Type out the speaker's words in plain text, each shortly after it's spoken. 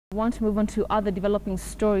We want to move on to other developing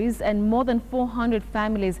stories, and more than 400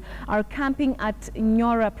 families are camping at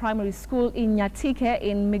Nyora Primary School in Nyatike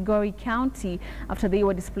in Migori County after they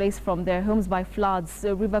were displaced from their homes by floods.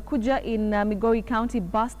 River Kuja in Migori County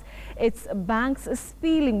burst its banks,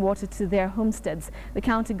 spilling water to their homesteads. The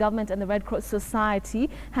county government and the Red Cross Society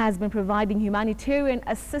has been providing humanitarian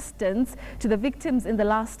assistance to the victims in the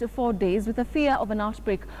last 4 days with a fear of an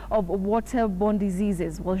outbreak of waterborne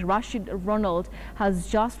diseases. Well, Rashid Ronald has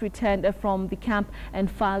just returned from the camp and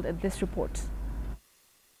filed this report.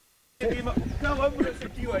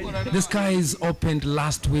 The skies opened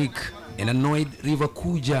last week and annoyed River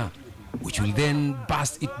Kuja, which will then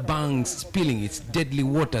burst its banks, spilling its deadly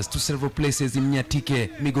waters to several places in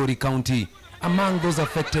Nyatike, Migori County. Among those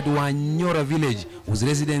affected were Nyora village, whose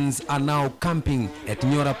residents are now camping at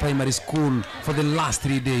Nyora Primary School for the last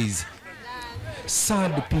 3 days.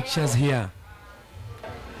 Sad pictures here.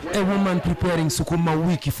 A woman preparing sukuma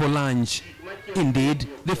wiki for lunch. Indeed,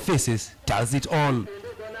 the faces tells it all.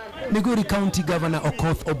 Migori County Governor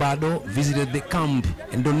Okoth Obado visited the camp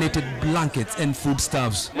and donated blankets and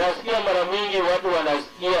foodstuffs. Nasikia mara mingi watu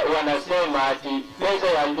wanasema ati pesa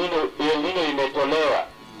ya lino imetolewa,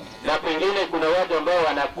 na pengine kuna watu ambao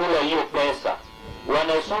wanakula hiyo pesa.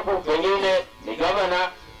 Wanasuku pengine ni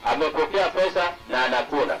governor amepokea pesa na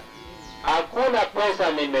anakula. Hakuna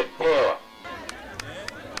pesa nimepewa.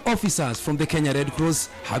 Officers from the Kenya Red Cross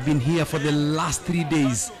have been here for the last 3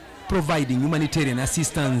 days, providing humanitarian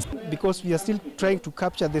assistance. Because we are still trying to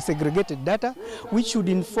capture the segregated data, which should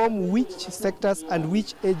inform which sectors and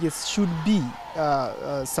which ages should be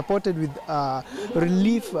supported with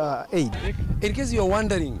relief aid. In case you are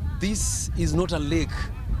wondering, this is not a lake,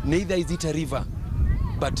 neither is it a river,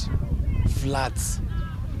 but floods.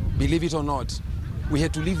 Believe it or not, we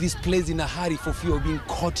had to leave this place in a hurry for fear of being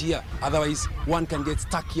caught here. Otherwise, one can get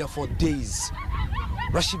stuck here for days.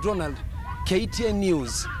 Rashid Ronald, KTN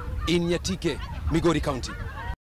News in Nyatike, Migori County.